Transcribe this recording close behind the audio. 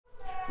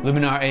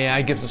Luminar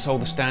AI gives us all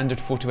the standard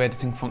photo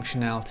editing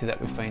functionality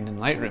that we find in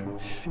Lightroom.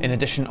 In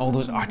addition, all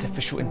those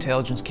artificial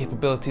intelligence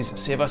capabilities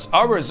save us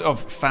hours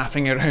of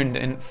faffing around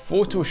in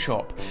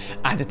Photoshop.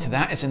 Added to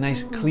that is a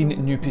nice clean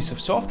new piece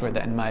of software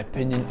that in my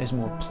opinion is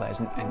more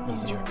pleasant and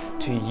easier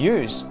to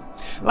use.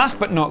 Last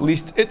but not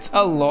least, it's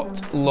a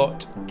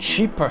lot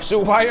cheaper. So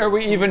why are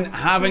we even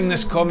having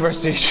this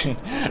conversation?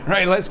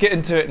 Right, let's get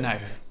into it now.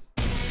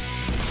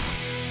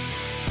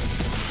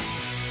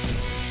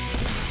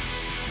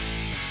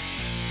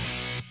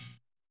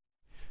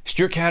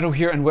 Stewart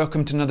here and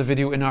welcome to another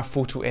video in our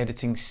photo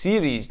editing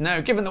series.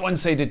 Now, given the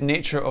one-sided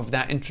nature of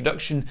that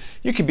introduction,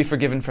 you could be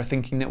forgiven for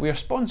thinking that we are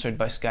sponsored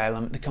by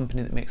Skylum, the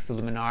company that makes the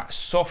Luminar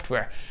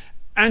software.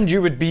 And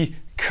you would be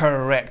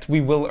correct.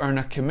 We will earn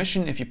a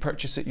commission if you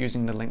purchase it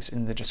using the links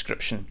in the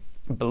description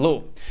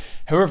below.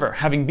 However,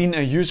 having been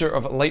a user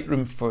of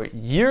Lightroom for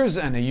years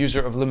and a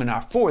user of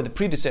Luminar 4, the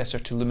predecessor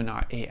to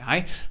Luminar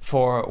AI,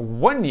 for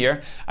 1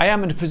 year, I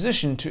am in a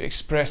position to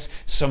express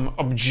some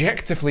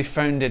objectively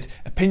founded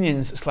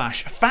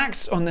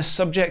opinions/facts on this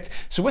subject.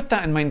 So with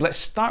that in mind, let's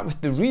start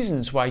with the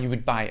reasons why you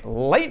would buy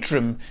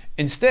Lightroom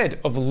instead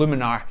of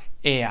Luminar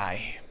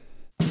AI.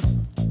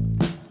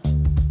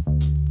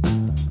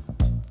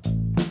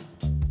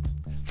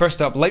 First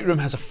up, Lightroom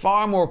has a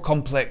far more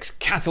complex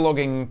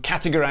cataloging,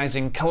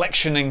 categorizing,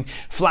 collectioning,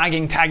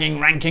 flagging, tagging,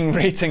 ranking,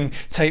 rating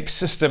type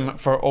system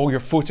for all your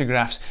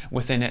photographs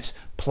within its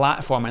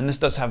platform, and this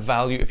does have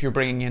value if you're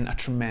bringing in a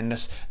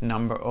tremendous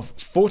number of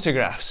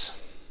photographs.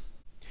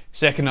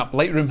 Second up,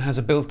 Lightroom has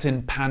a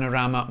built-in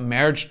panorama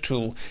merge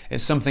tool.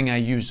 It's something I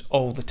use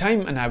all the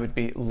time and I would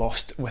be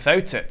lost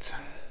without it.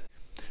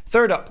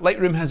 Third up,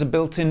 Lightroom has a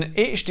built-in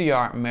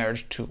HDR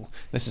merge tool.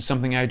 This is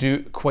something I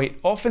do quite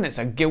often. It's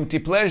a guilty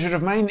pleasure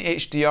of mine,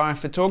 HDR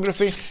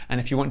photography, and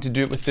if you want to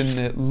do it within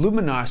the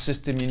Luminar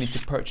system, you need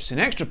to purchase an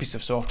extra piece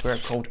of software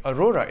called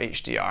Aurora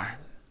HDR.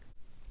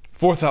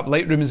 Fourth up,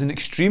 Lightroom is an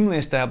extremely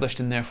established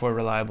and therefore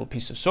reliable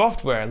piece of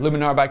software.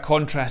 Luminar, by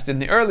contrast, in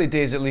the early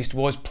days at least,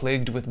 was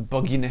plagued with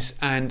bugginess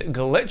and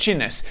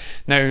glitchiness.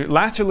 Now,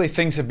 latterly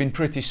things have been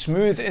pretty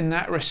smooth in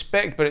that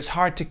respect, but it's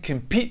hard to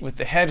compete with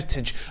the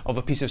heritage of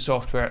a piece of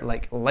software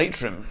like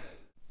Lightroom.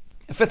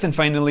 Fifth and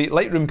finally,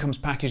 Lightroom comes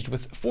packaged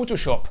with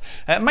Photoshop.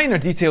 A minor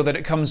detail that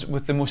it comes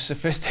with the most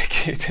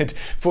sophisticated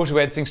photo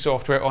editing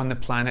software on the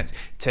planet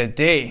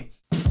today.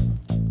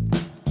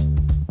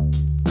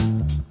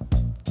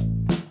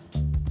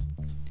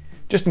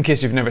 Just in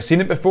case you've never seen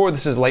it before,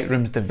 this is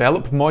Lightroom's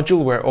Develop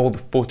module where all the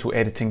photo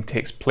editing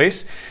takes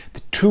place.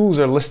 The tools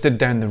are listed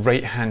down the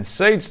right hand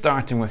side,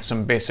 starting with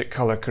some basic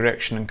color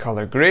correction and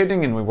color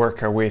grading, and we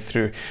work our way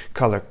through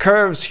color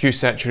curves, hue,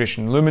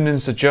 saturation,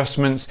 luminance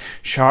adjustments,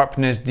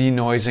 sharpness,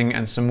 denoising,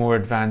 and some more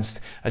advanced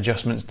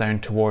adjustments down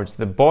towards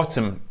the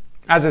bottom.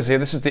 As I say,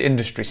 this is the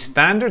industry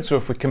standard, so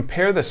if we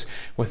compare this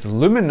with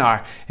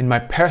Luminar, in my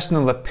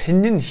personal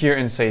opinion, here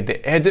inside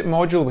the Edit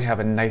module we have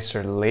a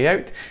nicer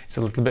layout. It's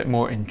a little bit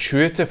more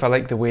intuitive. I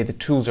like the way the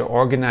tools are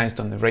organized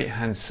on the right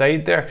hand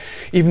side there.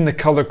 Even the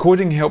color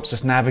coding helps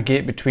us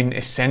navigate between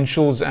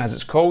essentials, as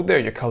it's called there,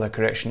 your color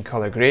correction,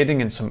 color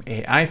grading, and some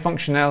AI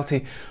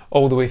functionality,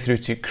 all the way through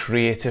to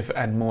creative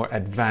and more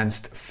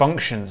advanced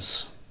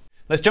functions.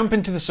 Let's jump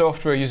into the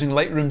software using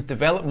Lightroom's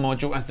Develop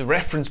module as the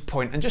reference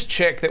point and just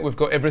check that we've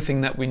got everything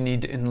that we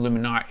need in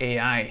Luminar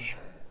AI.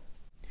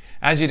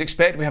 As you'd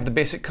expect, we have the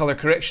basic color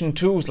correction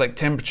tools like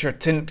temperature,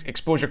 tint,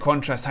 exposure,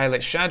 contrast,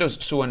 highlights,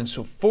 shadows, so on and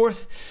so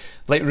forth.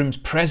 Lightroom's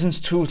presence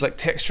tools like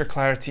texture,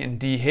 clarity, and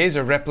dehaze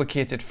are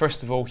replicated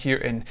first of all here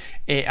in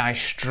AI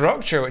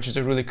Structure, which is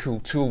a really cool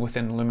tool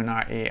within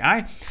Luminar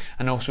AI.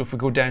 And also if we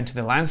go down to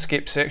the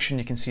landscape section,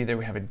 you can see there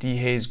we have a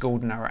dehaze,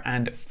 golden hour,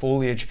 and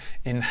foliage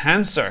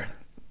enhancer.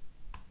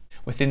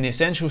 Within the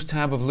Essentials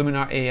tab of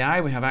Luminar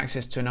AI, we have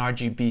access to an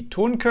RGB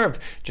tone curve,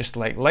 just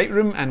like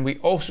Lightroom, and we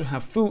also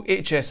have full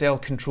HSL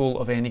control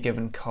of any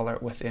given color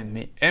within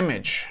the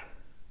image.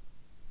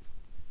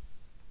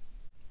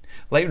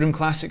 Lightroom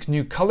Classic's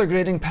new color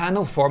grading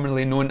panel,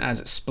 formerly known as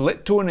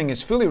split toning,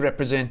 is fully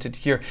represented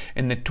here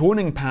in the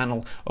toning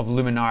panel of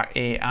Luminar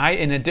AI,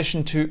 in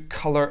addition to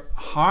color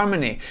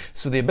harmony.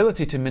 So the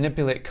ability to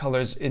manipulate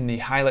colors in the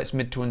highlights,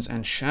 midtones,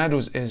 and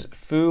shadows is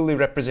fully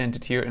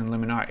represented here in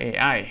Luminar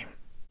AI.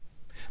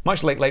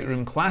 Much like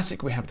Lightroom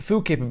Classic, we have the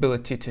full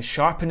capability to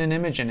sharpen an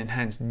image and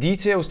enhance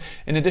details,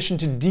 in addition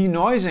to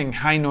denoising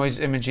high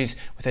noise images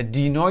with a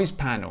denoise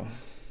panel.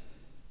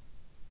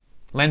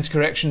 Lens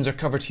corrections are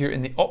covered here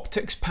in the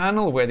Optics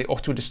panel, where the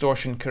Auto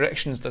Distortion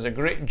Corrections does a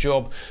great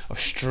job of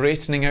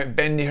straightening out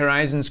bendy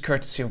horizons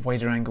courtesy of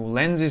wider angle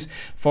lenses.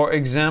 For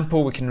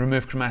example, we can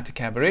remove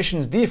chromatic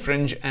aberrations,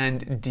 defringe,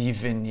 and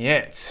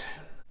devignette.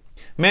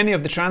 Many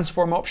of the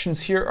transform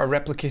options here are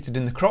replicated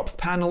in the crop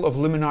panel of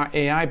Luminar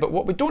AI, but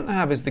what we don't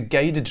have is the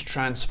guided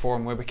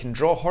transform, where we can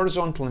draw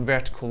horizontal and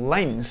vertical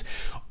lines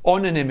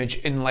on an image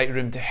in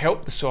Lightroom to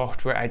help the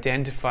software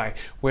identify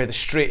where the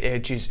straight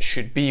edges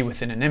should be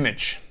within an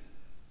image.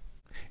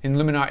 In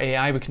Luminar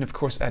AI, we can of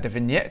course add a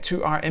vignette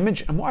to our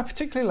image, and what I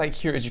particularly like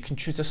here is you can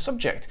choose a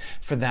subject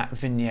for that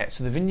vignette.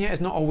 So the vignette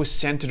is not always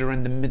centered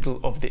around the middle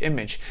of the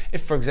image.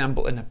 If, for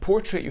example, in a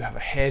portrait you have a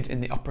head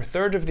in the upper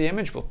third of the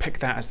image, we'll pick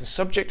that as the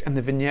subject, and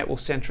the vignette will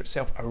center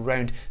itself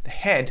around the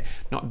head,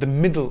 not the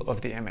middle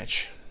of the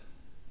image.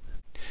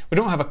 We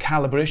don't have a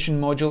calibration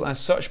module as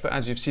such, but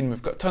as you've seen,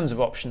 we've got tons of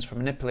options for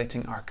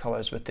manipulating our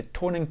colors with the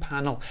toning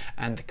panel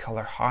and the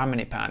color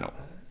harmony panel.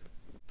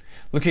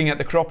 Looking at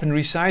the crop and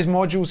resize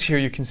modules, here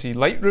you can see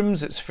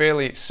Lightroom's. It's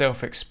fairly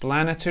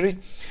self-explanatory.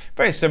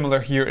 Very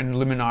similar here in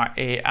Luminar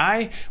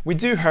AI. We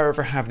do,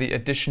 however, have the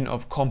addition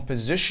of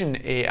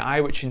Composition AI,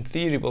 which in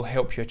theory will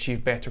help you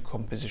achieve better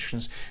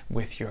compositions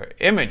with your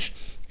image.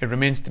 It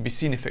remains to be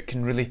seen if it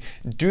can really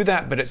do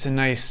that, but it's a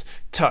nice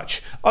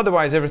touch.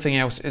 Otherwise, everything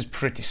else is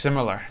pretty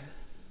similar.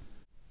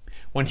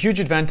 One huge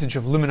advantage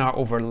of Luminar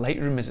over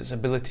Lightroom is its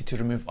ability to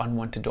remove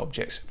unwanted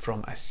objects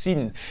from a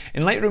scene.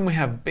 In Lightroom we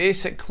have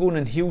basic clone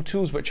and heal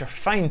tools which are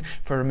fine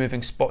for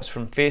removing spots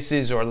from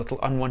faces or little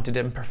unwanted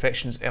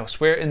imperfections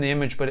elsewhere in the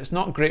image, but it's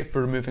not great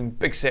for removing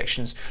big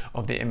sections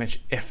of the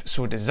image if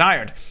so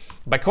desired.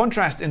 By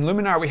contrast, in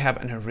Luminar we have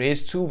an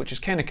erase tool, which is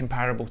kind of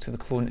comparable to the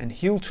clone and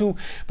heal tool,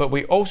 but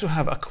we also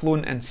have a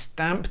clone and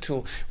stamp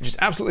tool, which is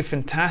absolutely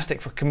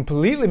fantastic for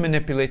completely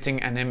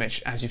manipulating an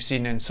image, as you've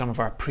seen in some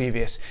of our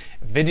previous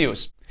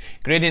videos.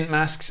 Gradient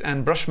masks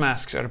and brush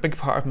masks are a big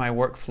part of my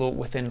workflow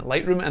within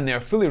Lightroom, and they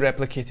are fully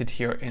replicated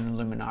here in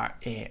Luminar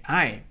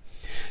AI.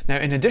 Now,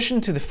 in addition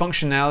to the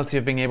functionality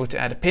of being able to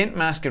add a paint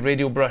mask, a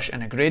radial brush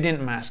and a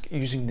gradient mask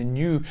using the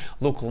new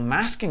local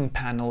masking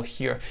panel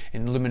here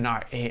in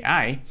Luminar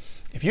AI,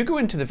 if you go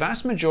into the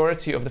vast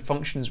majority of the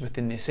functions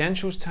within the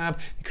Essentials tab,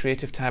 the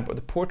Creative tab or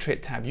the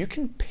Portrait tab, you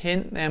can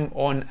paint them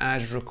on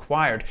as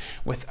required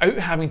without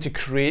having to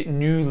create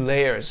new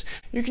layers.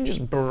 You can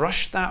just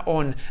brush that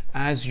on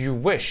as you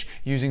wish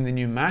using the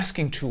new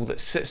masking tool that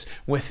sits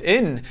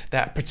within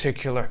that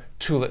particular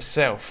tool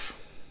itself.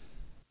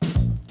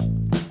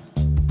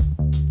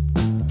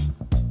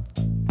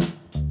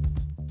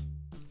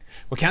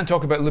 We can't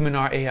talk about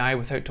Luminar AI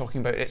without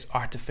talking about its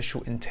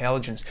artificial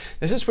intelligence.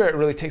 This is where it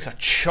really takes a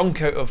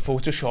chunk out of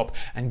Photoshop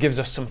and gives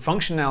us some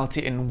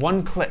functionality in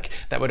one click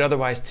that would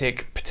otherwise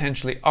take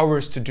potentially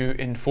hours to do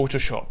in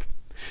Photoshop.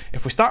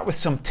 If we start with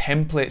some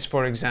templates,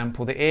 for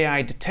example, the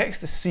AI detects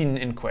the scene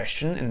in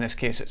question, in this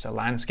case it's a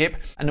landscape,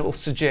 and it will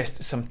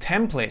suggest some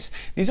templates.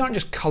 These aren't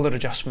just color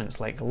adjustments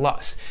like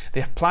LUTs.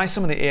 They apply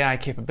some of the AI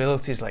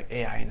capabilities like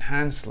AI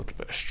Enhance, a little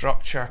bit of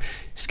structure,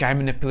 sky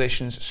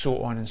manipulations,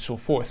 so on and so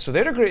forth. So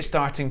they're a great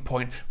starting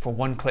point for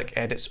one-click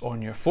edits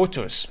on your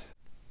photos.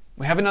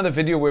 We have another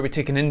video where we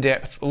take an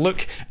in-depth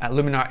look at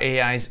Luminar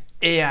AI's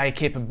AI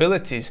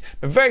capabilities,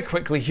 but very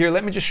quickly here,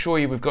 let me just show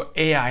you we've got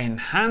AI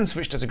Enhance,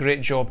 which does a great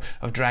job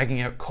of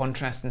dragging out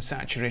contrast and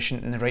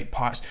saturation in the right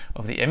parts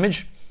of the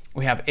image.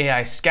 We have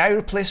AI Sky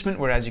Replacement,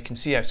 where as you can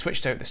see I've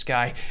switched out the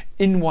sky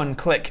in one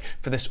click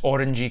for this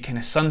orangey kind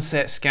of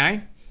sunset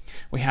sky.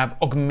 We have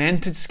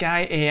Augmented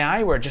Sky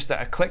AI, where just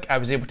at a click I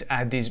was able to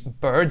add these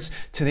birds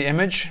to the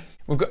image.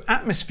 We've got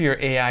Atmosphere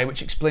AI,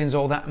 which explains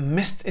all that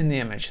mist in the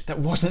image that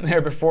wasn't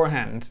there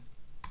beforehand.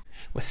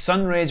 With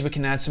sun rays, we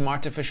can add some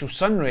artificial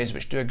sun rays,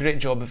 which do a great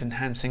job of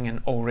enhancing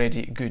an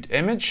already good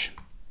image.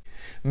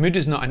 Mood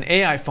is not an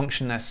AI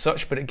function as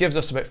such, but it gives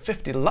us about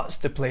 50 LUTs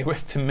to play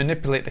with to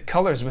manipulate the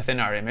colors within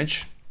our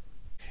image.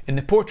 In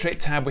the Portrait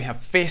tab, we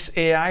have Face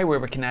AI, where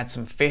we can add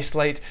some face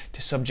light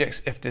to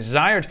subjects if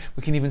desired.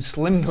 We can even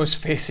slim those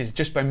faces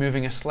just by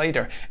moving a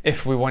slider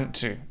if we want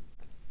to.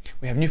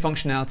 We have new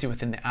functionality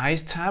within the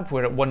Eyes tab,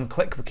 where at one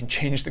click we can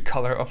change the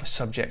color of a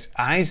subject's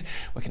eyes.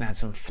 We can add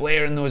some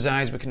flare in those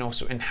eyes. We can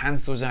also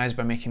enhance those eyes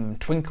by making them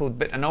twinkle a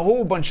bit, and a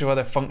whole bunch of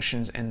other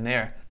functions in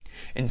there.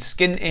 In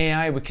Skin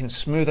AI, we can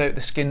smooth out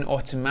the skin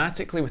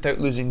automatically without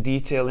losing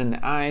detail in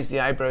the eyes, the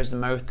eyebrows, the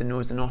mouth, the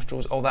nose, the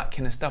nostrils, all that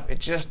kind of stuff. It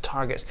just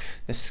targets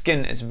the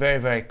skin. It's very,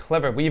 very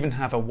clever. We even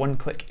have a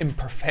one-click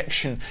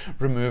imperfection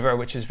remover,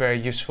 which is very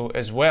useful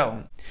as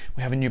well.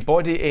 We have a new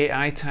Body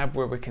AI tab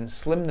where we can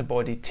slim the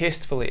body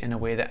tastefully in a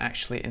way that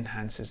actually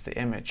enhances the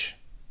image.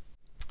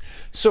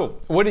 So,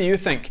 what do you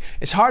think?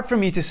 It's hard for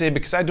me to say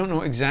because I don't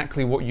know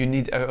exactly what you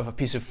need out of a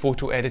piece of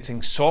photo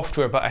editing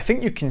software, but I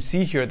think you can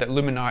see here that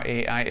Luminar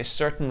AI is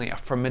certainly a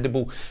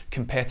formidable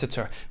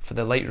competitor for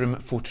the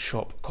Lightroom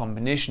Photoshop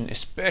combination,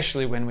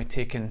 especially when we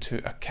take into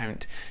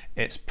account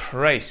its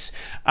price.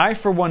 I,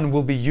 for one,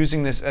 will be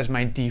using this as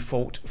my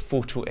default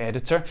photo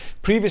editor.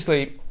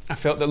 Previously, I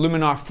felt that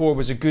Luminar 4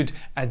 was a good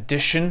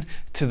addition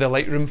to the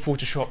Lightroom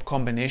Photoshop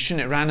combination.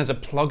 It ran as a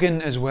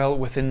plugin as well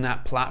within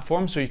that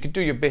platform, so you could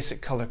do your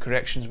basic color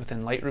corrections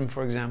within Lightroom,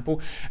 for example,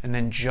 and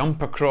then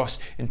jump across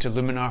into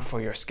Luminar for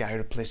your sky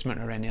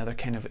replacement or any other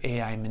kind of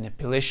AI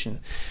manipulation.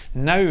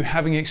 Now,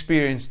 having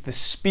experienced the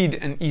speed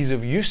and ease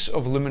of use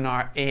of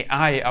Luminar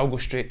AI, I'll go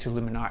straight to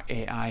Luminar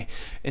AI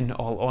in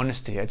all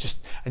honesty. I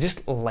just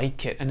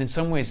like it, and in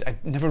some ways I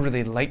never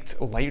really liked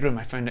Lightroom.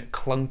 I found it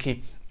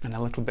clunky and a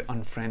little bit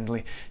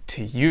unfriendly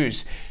to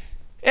use.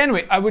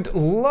 Anyway, I would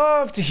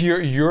love to hear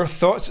your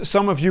thoughts.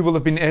 Some of you will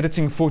have been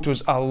editing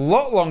photos a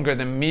lot longer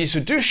than me, so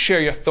do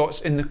share your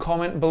thoughts in the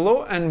comment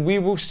below, and we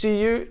will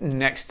see you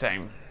next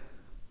time.